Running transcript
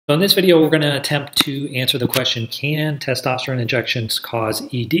So in this video, we're going to attempt to answer the question, can testosterone injections cause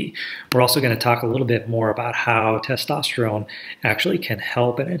ED? We're also going to talk a little bit more about how testosterone actually can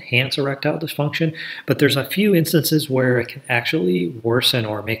help and enhance erectile dysfunction, but there's a few instances where it can actually worsen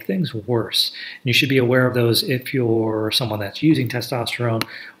or make things worse. And you should be aware of those if you're someone that's using testosterone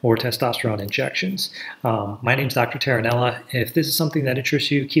or testosterone injections. My name is Dr. Taranella. If this is something that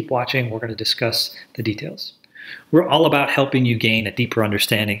interests you, keep watching. We're going to discuss the details. We're all about helping you gain a deeper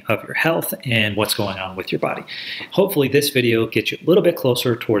understanding of your health and what's going on with your body. Hopefully this video gets you a little bit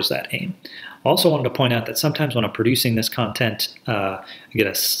closer towards that aim. I also wanted to point out that sometimes when I'm producing this content, I get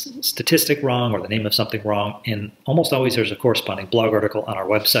a statistic wrong or the name of something wrong, and almost always there's a corresponding blog article on our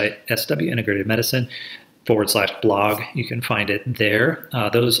website, SW Integrated Medicine /blog. You can find it there.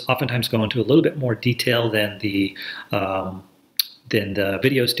 Those oftentimes go into a little bit more detail than the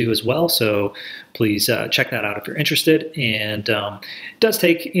videos do as well. So please check that out if you're interested. And it does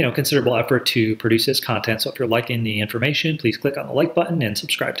take considerable effort to produce this content. So if you're liking the information, please click on the like button and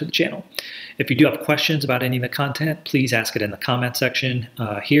subscribe to the channel. If you do have questions about any of the content, please ask it in the comment section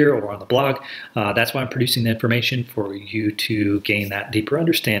here or on the blog. That's why I'm producing the information, for you to gain that deeper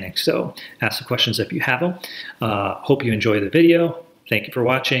understanding. So ask the questions if you have them. Hope you enjoy the video. Thank you for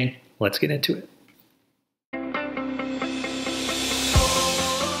watching. Let's get into it.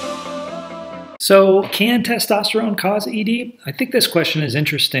 So, can testosterone cause ED? I think this question is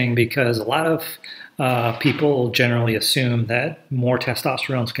interesting because a lot of people generally assume that more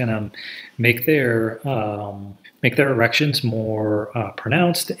testosterone is going to make their erections more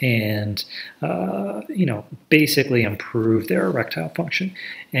pronounced and basically improve their erectile function.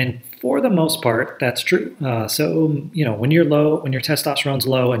 And for the most part, that's true. So when you're low, when your testosterone's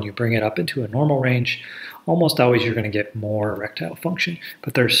low and you bring it up into a normal range, almost always you're going to get more erectile function.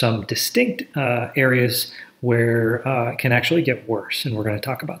 But there's some distinct areas where it can actually get worse, and we're going to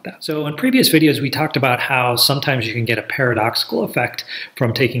talk about that. So in previous videos, we talked about how sometimes you can get a paradoxical effect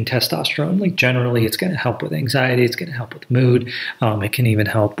from taking testosterone. Like generally, it's going to help with anxiety, it's going to help with mood, it can even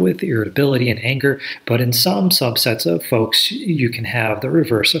help with irritability and anger, but in some subsets of folks, you can have the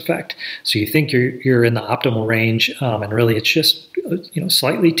reverse effect. So you think you're in the optimal range, and really it's just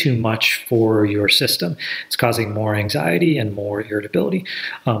slightly too much for your system. It's causing more anxiety and more irritability,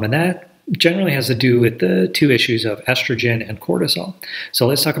 and that generally has to do with the two issues of estrogen and cortisol. So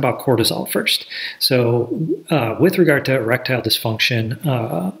let's talk about cortisol first. So with regard to erectile dysfunction,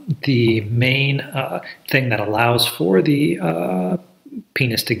 the main thing that allows for the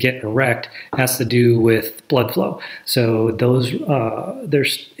penis to get erect has to do with blood flow. So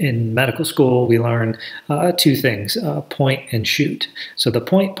there's in medical school we learn two things: point and shoot. So the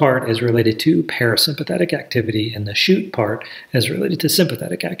point part is related to parasympathetic activity, and the shoot part is related to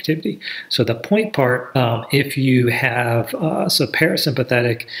sympathetic activity. So the point part, if you have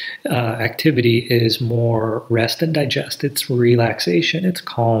parasympathetic activity is more rest and digest, it's relaxation, it's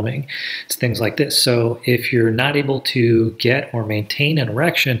calming, it's things like this. So if you're not able to get or maintain an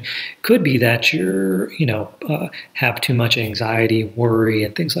erection, it could be that you're, have too much anxiety, worry,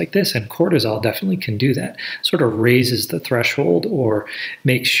 and things like this. And cortisol definitely can do that. Sort of raises the threshold or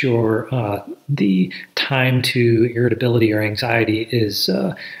makes sure the time to irritability or anxiety is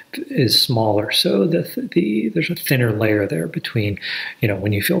smaller. So there's a thinner layer there between,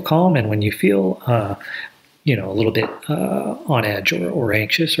 when you feel calm and when you feel a little bit on edge or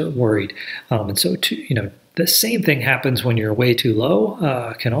anxious or worried. And so the same thing happens when you're way too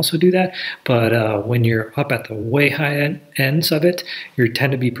low, can also do that. But when you're up at the way high ends of it, you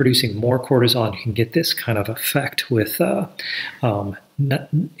tend to be producing more cortisol, and you can get this kind of effect with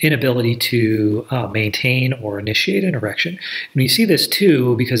inability to maintain or initiate an erection. And you see this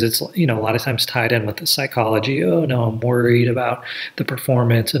too because it's a lot of times tied in with the psychology. Oh no, I'm worried about the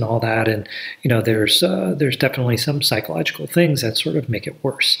performance and all that. And there's definitely some psychological things that sort of make it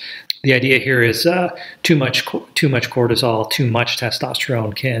worse. The idea here is too much cortisol, too much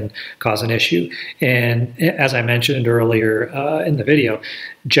testosterone can cause an issue. And as I mentioned earlier in the video,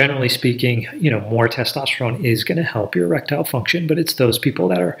 generally speaking, more testosterone is going to help your erectile function, but it's those people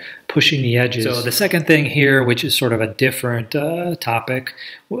that are pushing the edges. So the second thing here, which is sort of a different topic,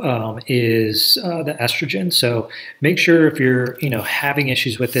 is the estrogen. So make sure if you're having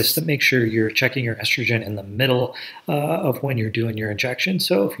issues with this, to make sure you're checking your estrogen in the middle of when you're doing your injection.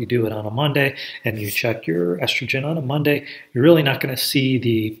 So if you do it on a Monday and you check your estrogen on a Monday, you're really not going to see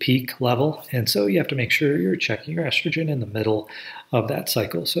the peak level, and so you have to make sure you're checking your estrogen in the middle of that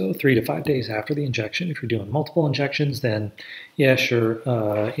cycle. So 3 to 5 days after the injection. If you're doing multiple injections, then yeah, sure,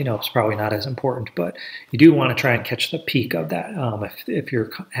 it's probably not as important, but you do want to try and catch the peak of that. If you're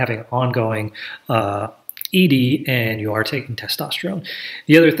having ongoing ED and you are taking testosterone.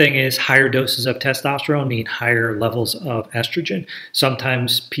 The other thing is higher doses of testosterone mean higher levels of estrogen.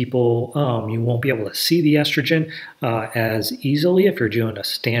 Sometimes people, you won't be able to see the estrogen as easily if you're doing a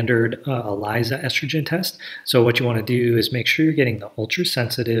standard ELISA estrogen test. So what you want to do is make sure you're getting the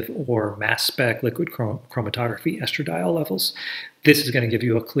ultra-sensitive or mass spec liquid chromatography estradiol levels. This is going to give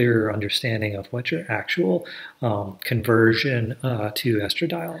you a clearer understanding of what your actual conversion to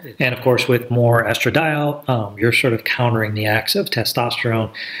estradiol is. And of course, with more estradiol, you're sort of countering the acts of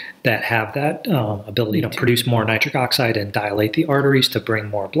testosterone that have that ability to produce more nitric oxide and dilate the arteries to bring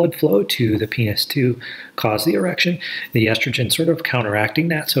more blood flow to the penis to cause the erection. The estrogen sort of counteracting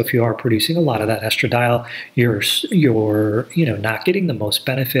that. So if you are producing a lot of that estradiol, you're not getting the most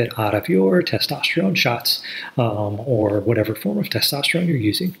benefit out of your testosterone shots or whatever form of testosterone you're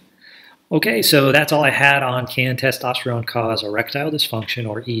using. Okay, so that's all I had on can testosterone cause erectile dysfunction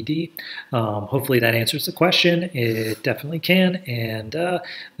or ED. Hopefully that answers the question. It definitely can, and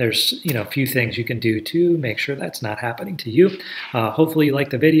there's a few things you can do to make sure that's not happening to you. Hopefully you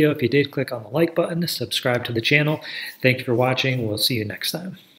liked the video. If you did, click on the like button, subscribe to the channel. Thank you for watching. We'll see you next time.